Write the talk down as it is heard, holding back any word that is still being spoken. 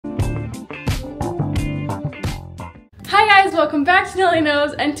welcome back to Nelly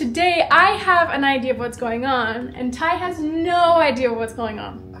Knows, and today I have an idea of what's going on, and Ty has no idea what's going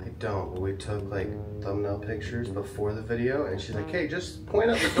on. I don't, but we took like thumbnail pictures before the video, and she's like, hey, just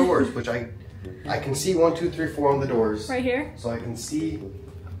point out the doors, which I can see 1, 2, 3, 4 on the doors. Right here? So I can see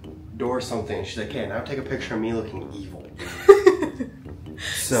door something, and she's like, hey, now take a picture of me looking evil.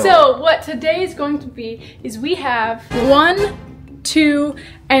 So what today is going to be is we have 1, 2,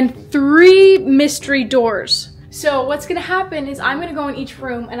 and 3 mystery doors. So what's gonna happen is I'm gonna go in each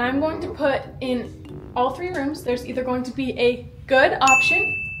room and I'm going to put in all 3 rooms, there's either going to be a good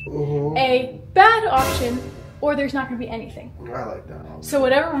option, a bad option, or there's not gonna be anything. I like that option. So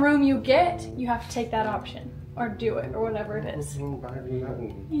whatever room you get, you have to take that option, or do it, or whatever it is.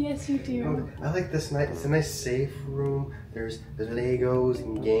 Yes, you do. I like this nice, it's a nice safe room. There's Legos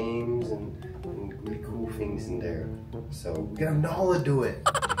and games and really cool things in there. So we got Nala do it.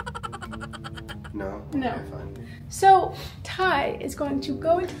 No? No. Okay, fine. So Ty is going to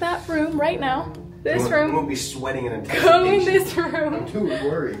go into that room right now. This room. You won't be sweating in anticipation. Go in this room. I'm too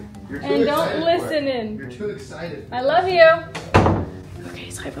worried. You're too and excited. don't listen in. You're too excited. I love you. Okay,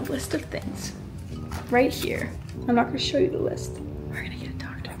 so I have a list of things right here. I'm not going to show you the list. We're going to get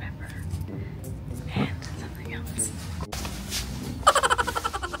Dr. Pepper and something else.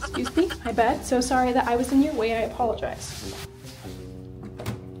 Excuse me, my bad. So sorry that I was in your way. I apologize.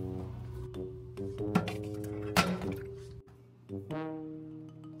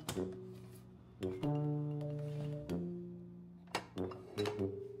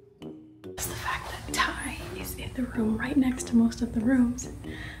 It's the fact that Ty is in the room right next to most of the rooms.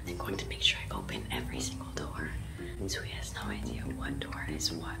 I'm going to make sure I open every single door so he has no idea what door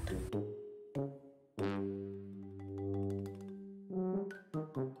is what.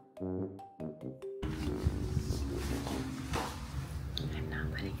 I'm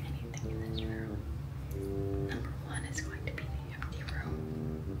not putting anything in this room. Number 1 is going to be the empty room.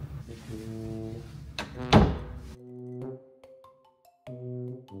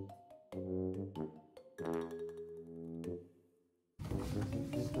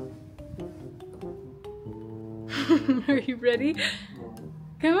 Are you ready?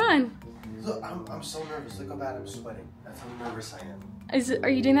 Come on. Look, I'm so nervous. Look how bad I'm sweating. That's how nervous I am. Are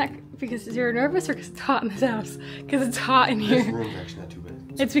you doing that because you're nervous or because it's hot in this house? Because it's hot in here. This room's actually not too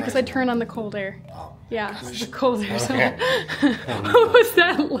bad. It's because I turn on the cold air. Oh. Yeah, it's the cold air. So. Okay. What was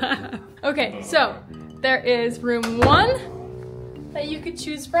that laugh? Okay, so there is room 1 that you could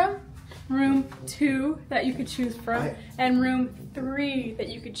choose from, room 2 that you could choose from, and room 3 that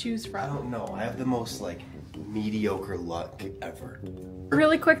you could choose from. I don't know. I have the most like mediocre luck ever.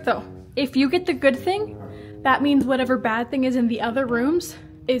 Really quick though, if you get the good thing, that means whatever bad thing is in the other rooms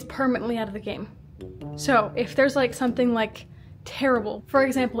is permanently out of the game. So if there's like something like terrible, for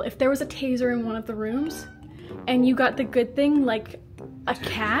example, if there was a taser in one of the rooms and you got the good thing like a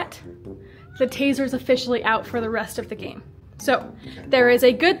cat, the taser is officially out for the rest of the game. So there is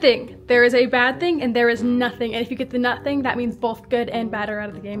a good thing, there is a bad thing, and there is nothing. And if you get the nothing, that means both good and bad are out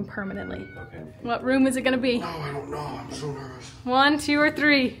of the game permanently. Okay. What room is it gonna be? No, I don't know. I'm so nervous. 1, 2, or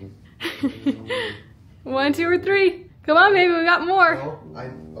 3? 1, 2, or 3? Come on, baby, we got more. No,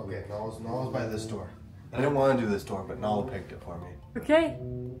 okay, Nala's by this door. I didn't want to do this door, but Nala picked it for me. Okay,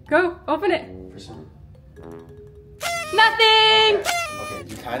 go, open it. For some... Nothing! Okay,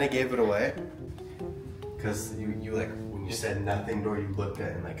 you kind of gave it away. Because you like, when you said nothing door, you looked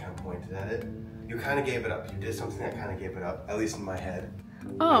at it and like kind of pointed at it. You kind of gave it up. You did something that kind of gave it up, at least in my head.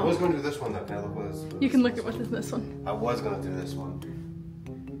 Oh. I was going to do this one though. Can I look what you can look at what is this one. I was going to do this one.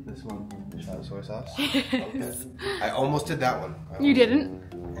 This one, the shot of soy sauce. Yes. Okay. I almost did that one. You didn't.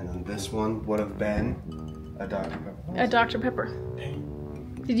 And then this one would have been a Dr. Pepper. A Dr. Pepper.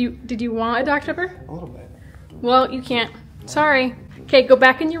 Did you want a Dr. Pepper? A little bit. Well, you can't. Sorry. Okay, go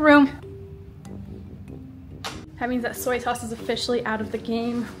back in your room. That means that soy sauce is officially out of the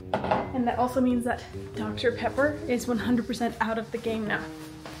game. And that also means that Dr. Pepper is 100% out of the game now.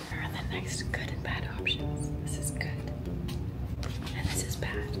 Here are the next good and bad options. This is good. And this is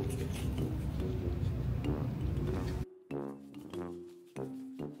bad.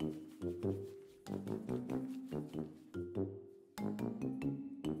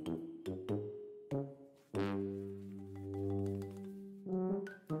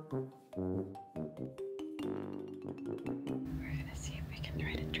 We're gonna see if we can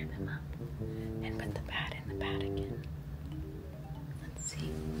try to trim him up and put the bad in the bad again. Let's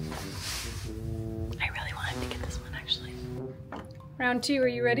see. I really wanted to get this one actually. Round 2, are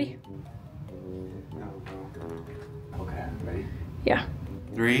you ready? No. Okay, ready? Yeah.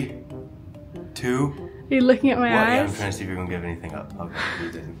 3, 2. Are you looking at my Yeah, eyes? I'm trying to see if you're gonna give anything up. Okay,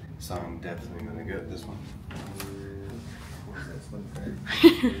 you didn't. So I'm definitely gonna get this one.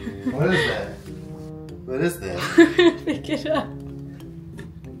 What is that? What is that? Pick it up.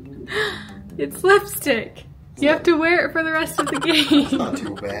 It's lipstick. You have to wear it for the rest of the game. That's not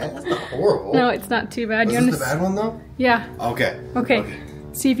too bad. That's not horrible. No, it's not too bad. Is this the bad one though? Yeah. Okay. Okay.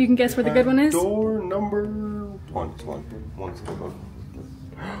 See if you can guess where the good one is. Door number one.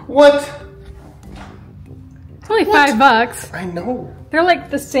 What? It's only $5. I know. They're like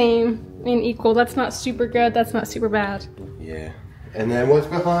the same and equal. That's not super good. That's not super bad. Yeah. And then what's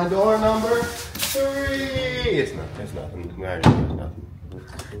behind door number 3? It's nothing. It's nothing. There's nothing.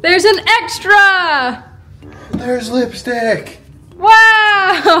 There's an extra! There's lipstick.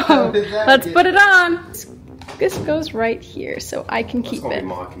 Wow! Let's put it on. This goes right here, so I can keep it. I'm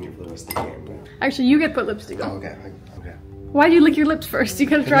mocking you for the rest of the game. Actually, you get to put lipstick on. Oh, okay. Why do you lick your lips first? You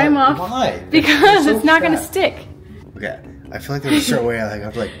gotta dry them off. Why? Because it's not gonna stick. Okay. I feel like there's a certain way I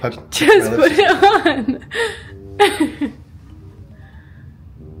have to like put Just put it on.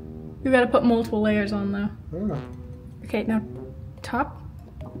 You gotta put multiple layers on though. Oh. Okay, now top.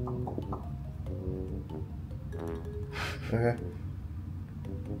 Okay.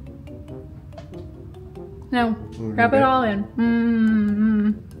 Now rub it all in.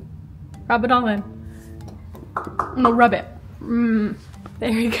 Rub it all in. No, rub it. There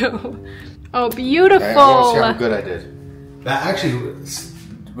you go. Oh, beautiful. I want to see how good I did. That actually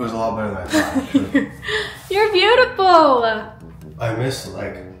was a lot better than I thought. You're beautiful. I missed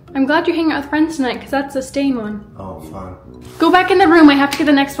like. I'm glad you're hanging out with friends tonight because that's a stain one. Oh, fun. Go back in the room. I have to get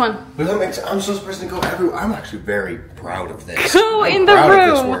the next one. But that makes I'm supposed to go everywhere. I'm actually very proud of this. Go in the proud room.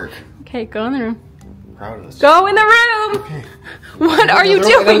 Of this work. Okay, go in the room. Proud of this. Go in the room. Okay. What are you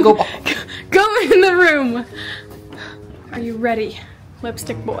doing? Go in the room. Are you ready,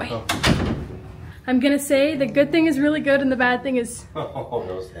 lipstick boy? Oh. I'm gonna say the good thing is really good and the bad thing is... Oh,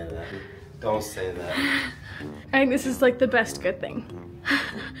 don't say that. Don't say that. I think this is like the best good thing.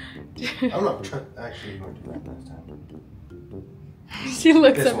 I'm not actually going to do that this time. She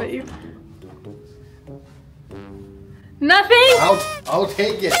looks This up one. at you. Nothing? I'll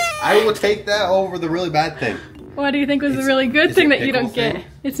take it. I will take that over the really bad thing. What do you think was the really good thing that you pickle don't get? thing?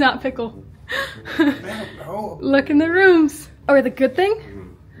 It's not pickle. I don't know. Look in the rooms. Or the good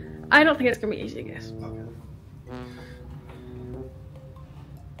thing? I don't think it's gonna be easy to guess. Okay.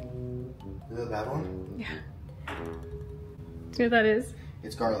 Is that a bad one? Yeah. Do you know what that is?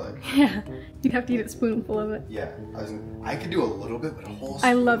 It's garlic. Yeah. You'd have to eat a spoonful of it. Yeah. I could do a little bit, but a whole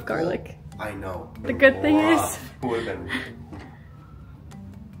I love spoonful? garlic. I know. The good thing is... Who would have been?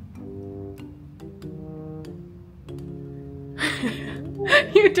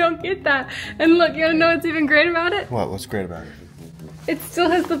 You don't get that. And look, you wanna know what's even great about it? What? What's great about it? It still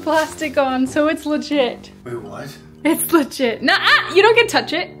has the plastic on, so it's legit. Wait, what? It's legit. Nah, you don't get to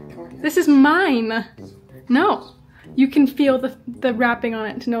touch it. This is mine. No. You can feel the wrapping on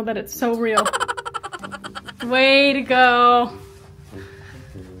it to know that it's so real. Way to go.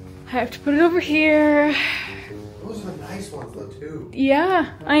 I have to put it over here. Those are nice ones though too.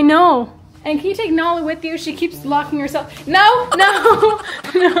 Yeah, I know. And can you take Nala with you? She keeps locking herself. No, no,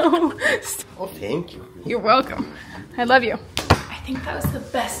 no. Oh, thank you. You're welcome. I love you. I think that was the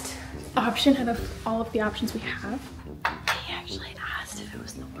best option out of all of the options we have. He actually asked if it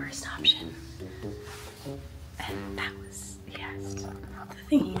was the worst option. And that was, yes, the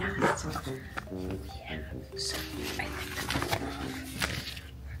thing he asked. Yeah, so I think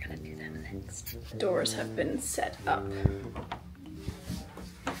we're gonna do that next. Doors have been set up.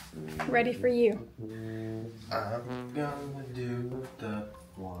 Ready for you. I'm gonna do the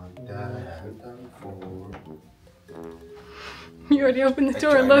one that I haven't done before. You already opened the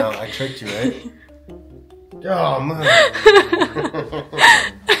door, look. I tricked you, right? Oh, man.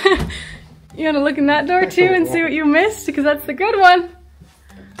 You wanna look in that door too and see what you missed? Because that's the good one.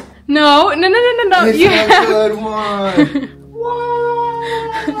 No, no, no, no, no, no. It's You a have... good one.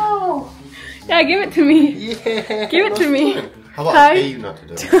 Whoa. Yeah, give it to me. Yeah. Give it to me. How about I pay you not to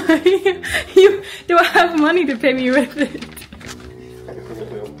do it? You do I have money to pay me with it?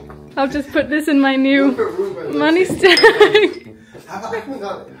 I'll just put this in my new money stack. Have I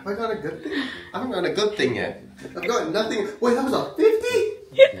got a good thing? I haven't got a good thing yet. I've got nothing. Wait, that was a 50?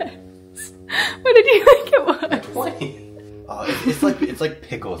 Yes. What did you think it was? 20. It's like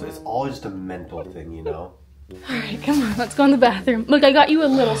pickles. It's all just a mental thing, you know? Alright, come on, let's go in the bathroom. Look, I got you a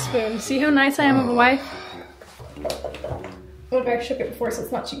little spoon. See how nice I am of a wife? Look, I shook it before so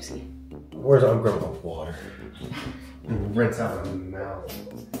it's not juicy. Where's I'm grabbing the water? Rinse out my mouth.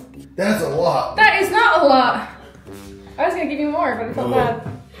 That's a lot. That is not a lot. I was gonna give you more, but I felt bad.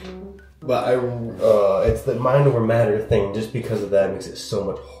 But it's the mind over matter thing. Just because of that, it makes it so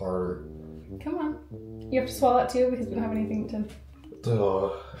much harder. Come on. You have to swallow it too because we don't have anything to...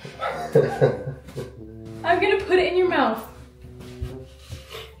 Oh. I'm gonna put it in your mouth.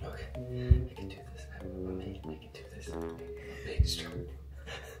 Okay, I can do this. I can do this. Big strong.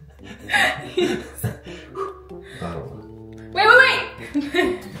 Wait!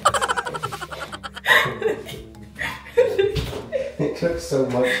 It took so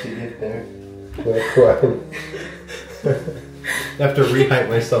much to get there. I have to rehype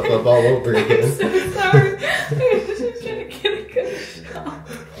myself up all over again. I'm so sorry. I was just trying to get a good shot.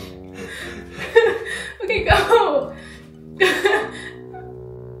 Okay, go.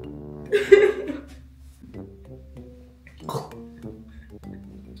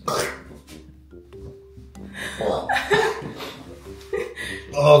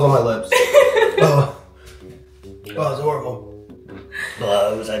 Oh, it's on my lips. Oh, it's horrible.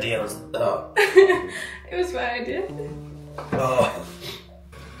 Oh, whose idea was? Oh. It was my idea. Oh.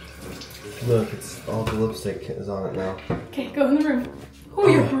 Look, it's all the lipstick is on it now. Okay, go in the room. Oh,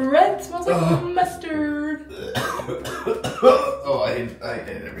 your breath smells like mustard. Oh, I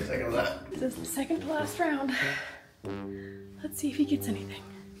hate every second of that. This is the second to last round. Let's see if he gets anything.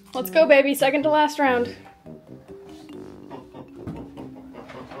 Let's go, baby. Second to last round.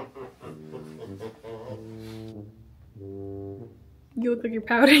 You look like you're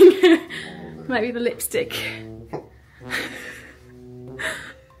pouting. Might be the lipstick.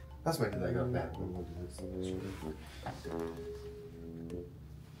 That's why I got back.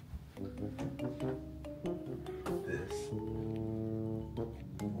 This.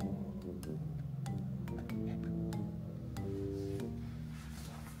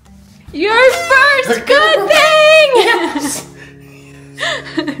 Your first good thing! Yes!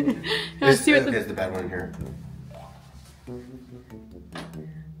 Let's see what There's the bad one here.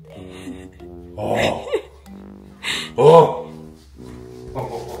 Oh. Oh.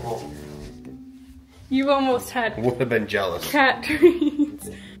 You almost had I would have been jealous. cat treats.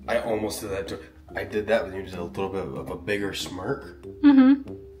 I almost did that too. I did that when you did a little bit of a bigger smirk.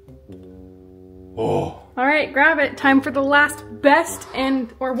 Mm-hmm. Oh. All right, grab it. Time for the last best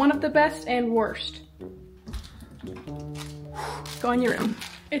or one of the best and worst. Go in your room.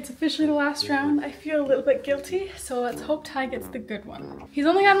 It's officially the last round. I feel a little bit guilty, so let's hope Ty gets the good one. He's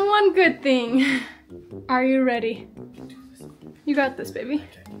only gotten one good thing. Are you ready? You got this, baby.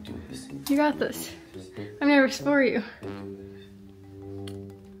 You got this. I'm nervous for you.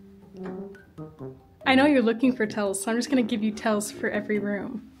 I know you're looking for tells, so I'm just gonna give you tells for every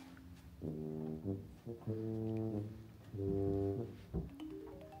room.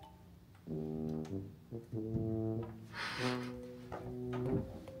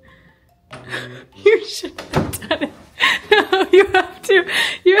 You should have done it. No, you have to.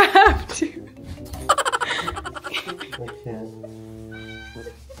 You have to. I can't.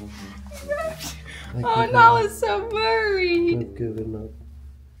 Oh, now it's so blurry. Not good enough.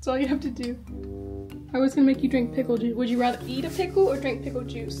 That's all you have to do. I was gonna make you drink pickle juice. Would you rather eat a pickle or drink pickle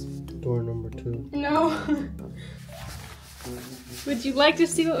juice? Door number 2. No. Would you like to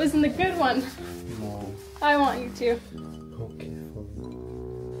see what was in the good one? No. I want you to. Okay,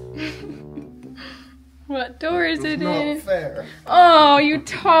 fine. What door is it Not in? fair. Oh, you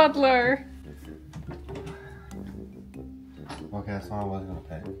toddler. Okay, that's all I was gonna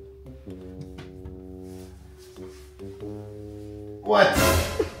pay. What?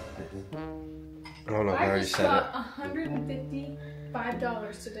 I don't know if I already said it.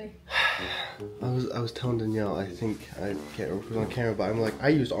 $155 today. I was telling Danielle, I think, I can't remember if it was on camera, but I'm like, I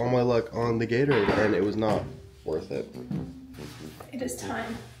used all my luck on the Gatorade and it was not worth it. It is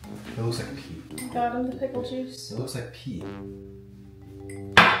time. It looks like pee. Got him the pickle juice. It looks like pee.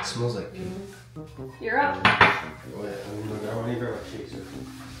 It smells like pee. You're up. Wait, I want to grab my chaser.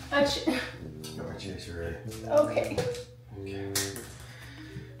 Got my chaser ready. Okay. Okay.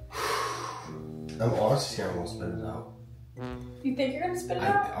 I'm honestly, I'm gonna spit it out. You think you're gonna spit it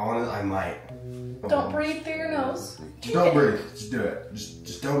out? I might. Don't breathe through your nose. Just don't breathe. Just do it.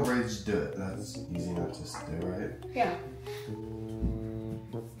 Just don't breathe. Just do it. That's easy enough to do, right? Yeah.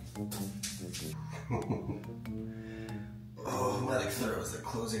 Oh, my like throats are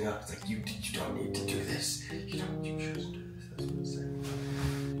closing up. It's like you don't need to do this. You shouldn't do this. That's what it's saying.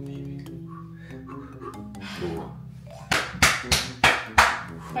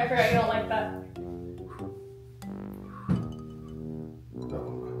 I forgot you don't like that.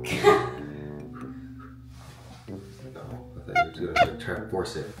 No. No. I thought you were gonna try to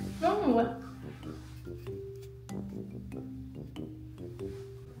force it. No.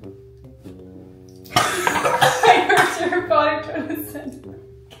 I hurt your body trying to send.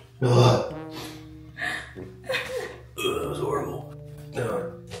 Ugh. That was horrible.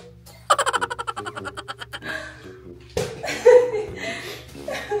 No.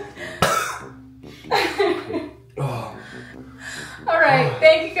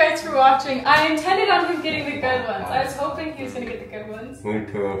 thank you guys for watching. I intended on him getting the good ones. I was hoping he was gonna get the good ones. Me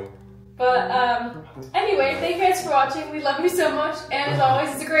too. But anyway, thank you guys for watching. We love you so much. And as always,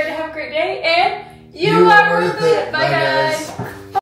 have a great day, and you are worth it. Bye guys.